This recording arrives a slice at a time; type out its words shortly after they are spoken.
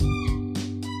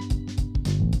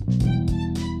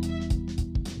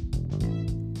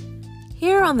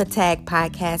Here on the Tag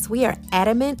Podcast, we are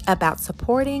adamant about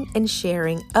supporting and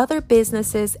sharing other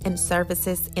businesses and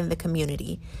services in the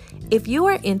community. If you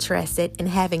are interested in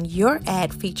having your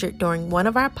ad featured during one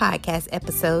of our podcast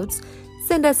episodes,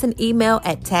 send us an email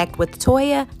at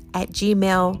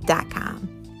taggedwithtoya@gmail.com.